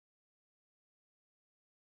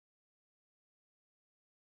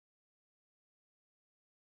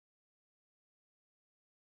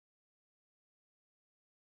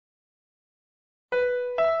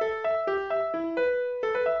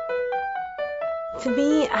To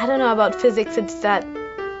me, I don't know about physics, it's that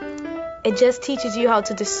it just teaches you how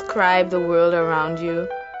to describe the world around you.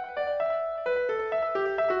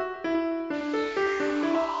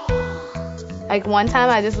 Like one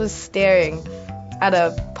time I just was staring at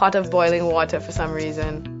a pot of boiling water for some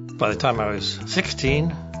reason. By the time I was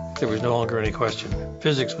 16, there was no longer any question.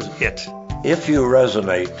 Physics was it. If you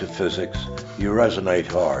resonate to physics, you resonate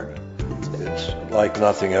hard. It's like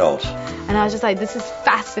nothing else. And I was just like, this is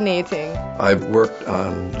fascinating. I worked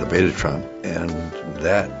on the Betatron, and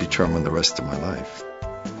that determined the rest of my life.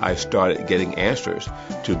 I started getting answers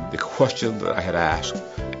to the questions that I had asked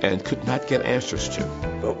and could not get answers to.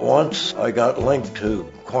 But once I got linked to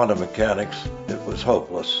quantum mechanics, it was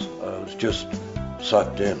hopeless. I was just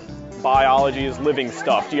sucked in. Biology is living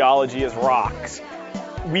stuff. Geology is rocks.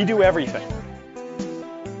 We do everything.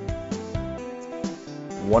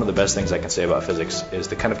 One of the best things I can say about physics is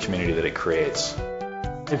the kind of community that it creates.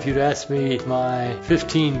 If you'd asked me my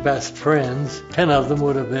 15 best friends, 10 of them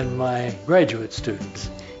would have been my graduate students.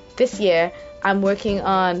 This year, I'm working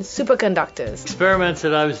on superconductors. Experiments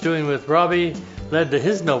that I was doing with Robbie led to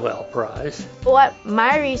his Nobel Prize. What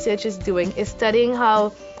my research is doing is studying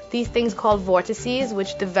how these things called vortices,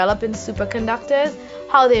 which develop in superconductors,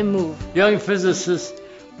 how they move. Young physicists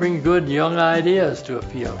bring good young ideas to a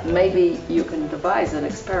field. Maybe you can devise an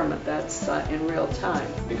experiment that's in real time.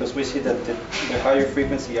 Because we see that the higher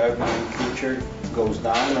frequency outgoing feature goes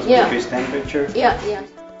down as Yeah. the increased temperature. Yeah.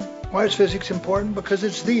 Why is physics important? Because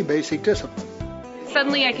it's the basic discipline.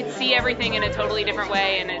 Suddenly I could see everything in a totally different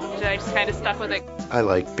way, and I just kind of stuck with it. I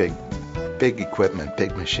like big equipment,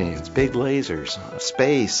 big machines, big lasers,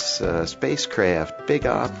 space, spacecraft, big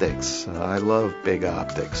optics. I love big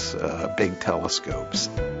optics, big telescopes.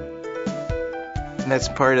 And that's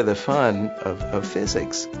part of the fun of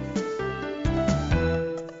physics.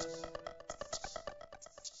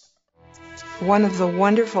 One of the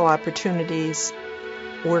wonderful opportunities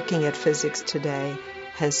working at physics today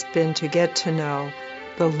has been to get to know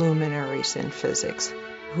the luminaries in physics,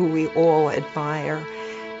 who we all admire,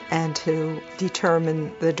 and to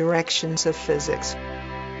determine the directions of physics.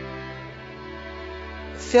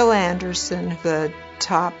 Phil Anderson, the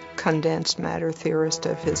top condensed matter theorist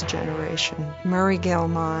of his generation. Murray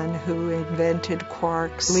Gell-Mann, who invented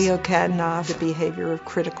quarks. Leo Kadanoff, the behavior of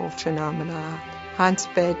critical phenomena. Hans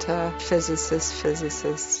Bethe,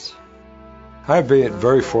 physicist. I've been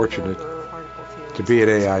very fortunate to be at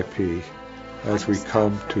AIP as we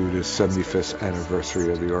come to the 75th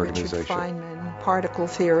anniversary of the organization. Richard Feynman, particle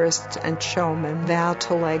theorist and showman. Val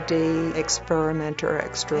Tolegdi, experimenter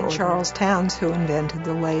extraordinary. And Charles Townes, who invented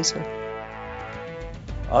the laser.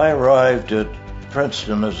 I arrived at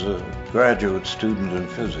Princeton as a graduate student in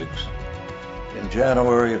physics in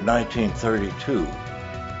January of 1932.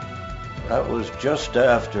 That was just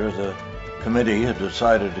after the committee had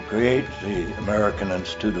decided to create the American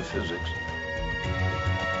Institute of Physics.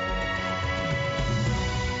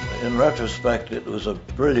 In retrospect, it was a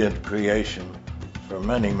brilliant creation for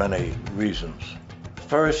many, many reasons.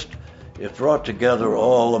 First, it brought together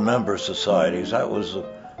all the member societies. That was the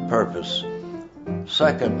purpose.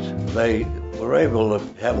 Second, they were able to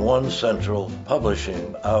have one central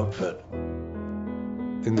publishing outfit.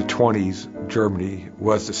 In the 20s, Germany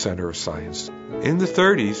was the center of science. In the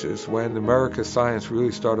 30s is when America's science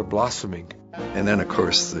really started blossoming. And then, of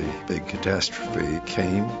course, the big catastrophe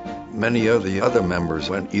came. Many of the other members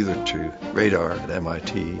went either to radar at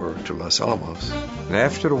MIT or to Los Alamos. And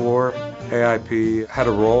after the war, AIP had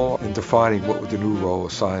a role in defining what was the new role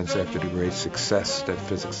of science after the great success that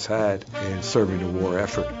physics had in serving the war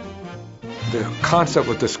effort. The concept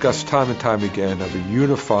was discussed time and time again of a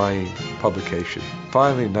unifying publication.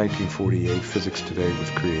 Finally, in 1948, Physics Today was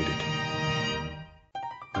created.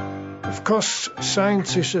 Of course,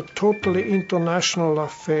 science is a totally international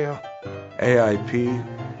affair.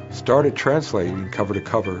 AIP started translating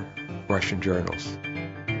cover-to-cover Russian journals.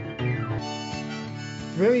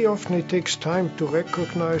 Very often it takes time to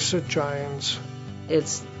recognize the giants.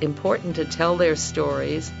 It's important to tell their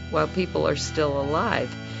stories while people are still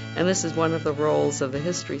alive. And this is one of the roles of the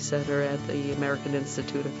History Center at the American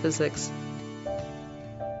Institute of Physics.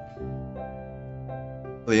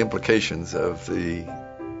 The implications of the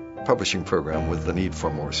publishing program with the need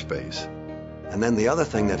for more space. And then the other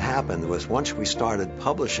thing that happened was once we started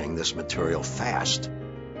publishing this material fast,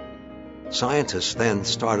 scientists then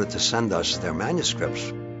started to send us their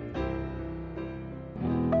manuscripts.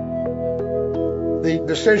 The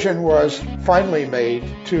decision was finally made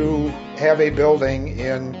to have a building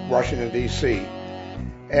in Washington, D.C.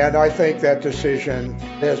 And I think that decision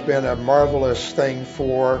has been a marvelous thing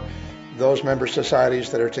for those member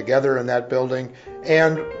societies that are together in that building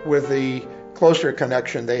and with the closer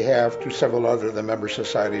connection they have to several other of the member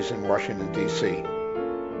societies in Washington, D.C.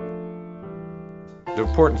 The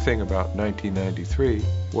important thing about 1993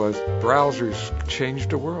 was browsers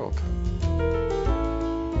changed the world.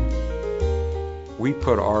 We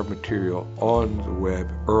put our material on the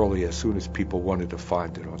web early as soon as people wanted to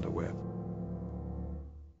find it on the web.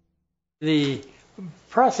 The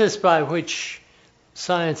process by which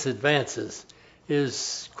science advances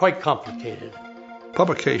is quite complicated.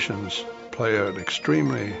 Publications play an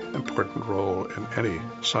extremely important role in any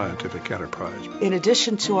scientific enterprise. In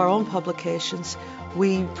addition to our own publications,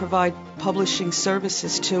 we provide publishing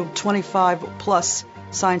services to 25 plus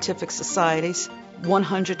scientific societies,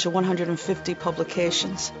 100 to 150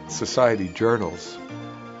 publications. Society journals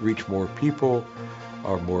reach more people,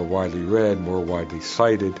 are more widely read, more widely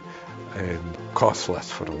cited, and cost less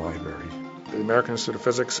for the library. The American Institute of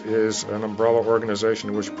Physics is an umbrella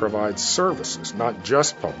organization which provides services, not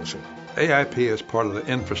just publishing. AIP is part of the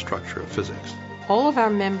infrastructure of physics. All of our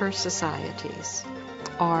member societies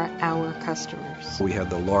are our customers. We have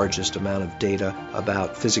the largest amount of data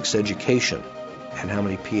about physics education and how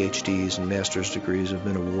many PhDs and master's degrees have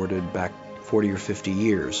been awarded back 40 or 50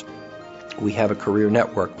 years. We have a career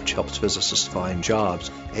network which helps physicists find jobs.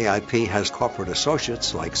 AIP has corporate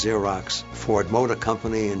associates like Xerox, Ford Motor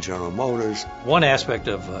Company, and General Motors. One aspect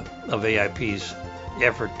of AIP's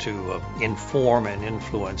effort to inform and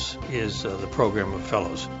influence is the program of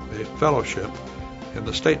fellows. A fellowship in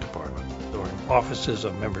the State Department, or in offices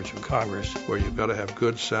of members of Congress, where you've got to have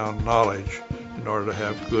good, sound knowledge in order to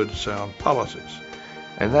have good, sound policies.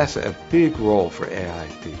 And that's a big role for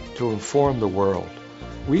AIP, to inform the world.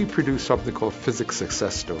 We produce something called Physics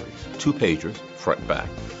Success Stories. 2 pages, front and back.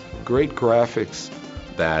 Great graphics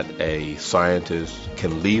that a scientist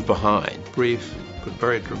can leave behind. Brief, but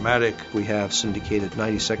very dramatic. We have syndicated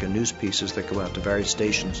 90-second news pieces that go out to various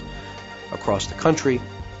stations across the country.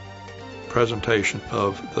 Presentation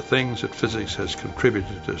of the things that physics has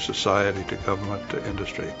contributed to society, to government, to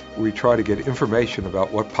industry. We try to get information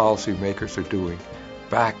about what policymakers are doing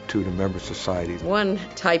back to the member societies. One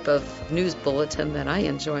type of news bulletin that I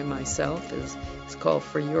enjoy myself is called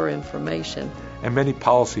For Your Information. And many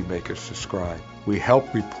policymakers subscribe. We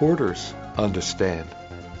help reporters understand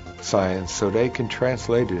science so they can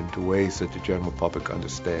translate it into ways that the general public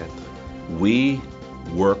understand. We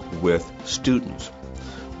work with students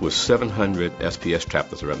with 700 SPS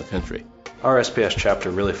chapters around the country. Our SPS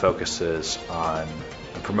chapter really focuses on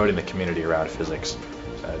promoting the community around physics,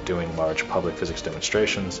 doing large public physics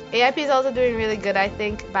demonstrations. AIP is also doing really good, I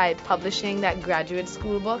think, by publishing that graduate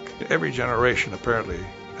school book. Every generation apparently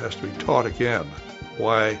has to be taught again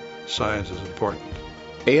why science is important.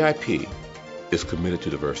 AIP is committed to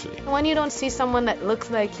diversity. When you don't see someone that looks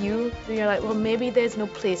like you, you're like, well, maybe there's no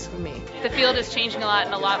place for me. The field is changing a lot,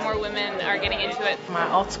 and a lot more women are getting into it. My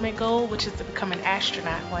ultimate goal, which is to become an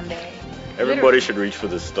astronaut one day. Everybody should reach for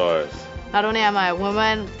the stars. Not only am I a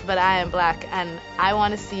woman, but I am black, and I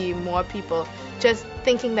want to see more people just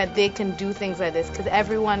thinking that they can do things like this, because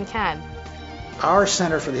everyone can. Our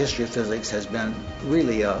Center for the History of Physics has been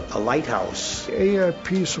really a lighthouse.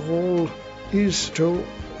 AIP's role is to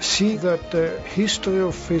see that the history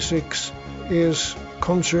of physics is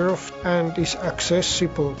conserved and is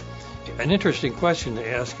accessible. An interesting question to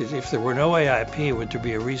ask is, if there were no AIP, would there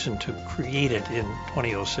be a reason to create it in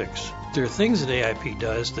 2006? There are things that AIP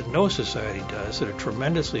does that no society does that are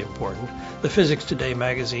tremendously important. The Physics Today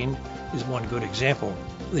magazine is one good example.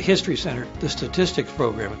 The History Center, the statistics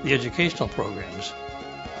program, the educational programs.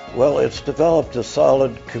 Well, it's developed a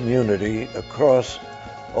solid community across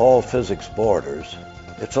all physics borders.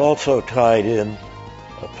 It's also tied in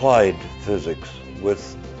applied physics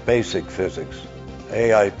with basic physics.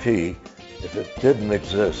 AIP, if it didn't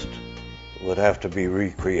exist, would have to be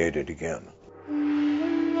recreated again.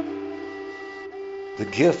 The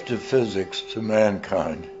gift of physics to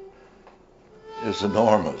mankind is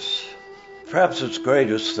enormous. Perhaps its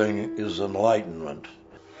greatest thing is enlightenment.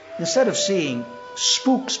 Instead of seeing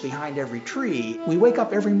spooks behind every tree, we wake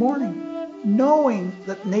up every morning knowing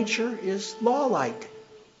that nature is law-like.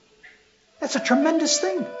 That's a tremendous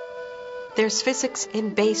thing. There's physics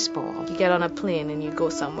in baseball. You get on a plane and you go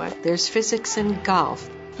somewhere. There's physics in golf.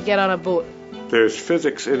 You get on a boat. There's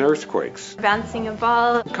physics in earthquakes. Bouncing a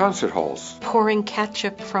ball. Concert halls. Pouring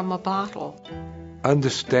ketchup from a bottle.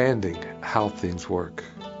 Understanding how things work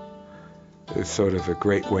is sort of a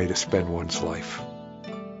great way to spend one's life.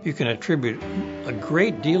 You can attribute a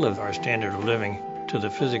great deal of our standard of living to the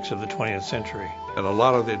physics of the 20th century. And a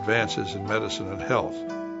lot of the advances in medicine and health.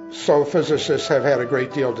 So physicists have had a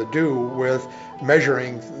great deal to do with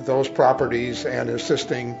measuring those properties and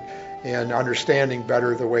assisting in understanding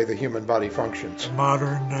better the way the human body functions.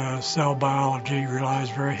 Modern cell biology relies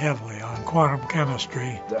very heavily on quantum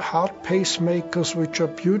chemistry. The heart pacemakers, which are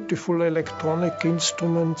beautiful electronic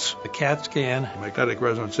instruments. The CAT scan. Magnetic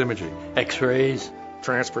resonance imaging. X-rays.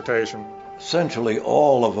 Transportation. Essentially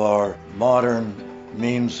all of our modern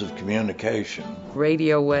means of communication.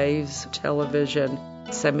 Radio waves, television,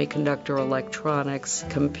 semiconductor electronics,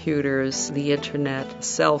 computers, the internet,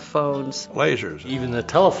 cell phones. Lasers. Even the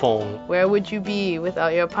telephone. Where would you be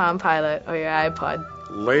without your Palm Pilot or your iPod?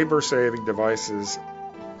 Labor-saving devices.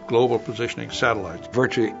 Global positioning satellites.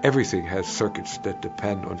 Virtually everything has circuits that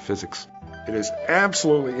depend on physics. It is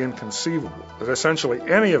absolutely inconceivable that essentially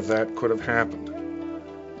any of that could have happened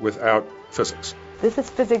without physics. This is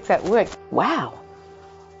physics at work. Wow.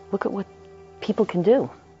 Look at what people can do.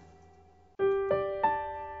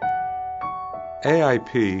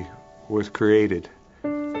 AIP was created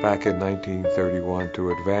back in 1931 to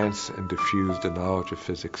advance and diffuse the knowledge of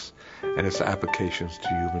physics and its applications to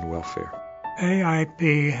human welfare.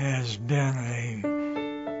 AIP has been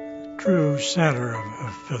a true center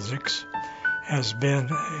of physics, has been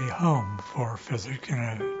a home for physics in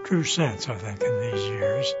a true sense, I think, in these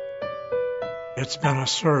years. It's been a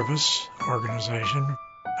service organization.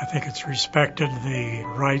 I think it's respected the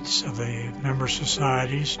rights of the member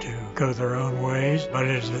societies to go their own ways, but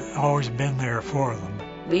it has always been there for them.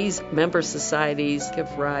 These member societies give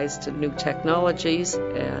rise to new technologies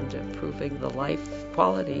and improving the life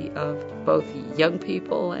quality of both young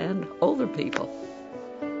people and older people.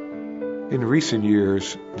 In recent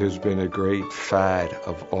years, there's been a great fad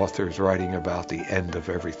of authors writing about the end of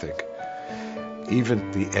everything, even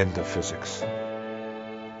the end of physics.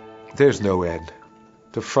 There's no end.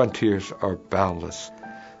 The frontiers are boundless.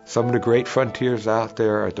 Some of the great frontiers out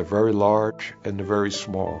there are the very large and the very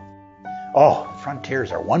small. Oh,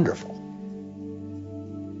 frontiers are wonderful.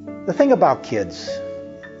 The thing about kids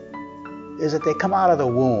is that they come out of the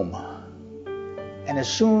womb, and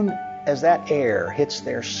as soon as that air hits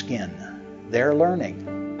their skin, they're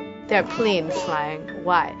learning. There are planes flying.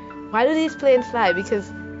 Why? Why do these planes fly?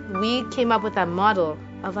 Because we came up with that model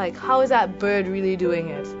of like, how is that bird really doing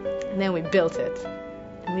it? And then we built it.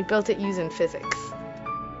 And we built it using physics.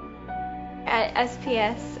 At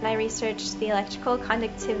SPS, I researched the electrical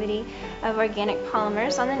conductivity of organic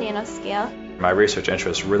polymers on the nanoscale. My research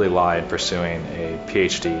interests really lie in pursuing a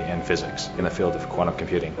PhD in physics in the field of quantum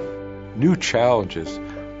computing. New challenges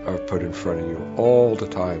are put in front of you all the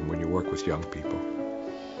time when you work with young people.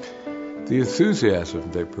 The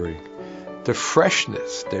enthusiasm they bring, the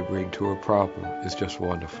freshness they bring to a problem is just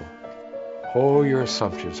wonderful. All your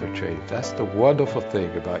assumptions are changed. That's the wonderful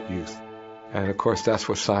thing about youth. And of course, that's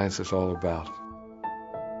what science is all about.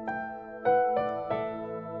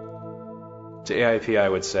 To AIP, I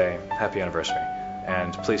would say, happy anniversary,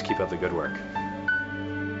 and please keep up the good work.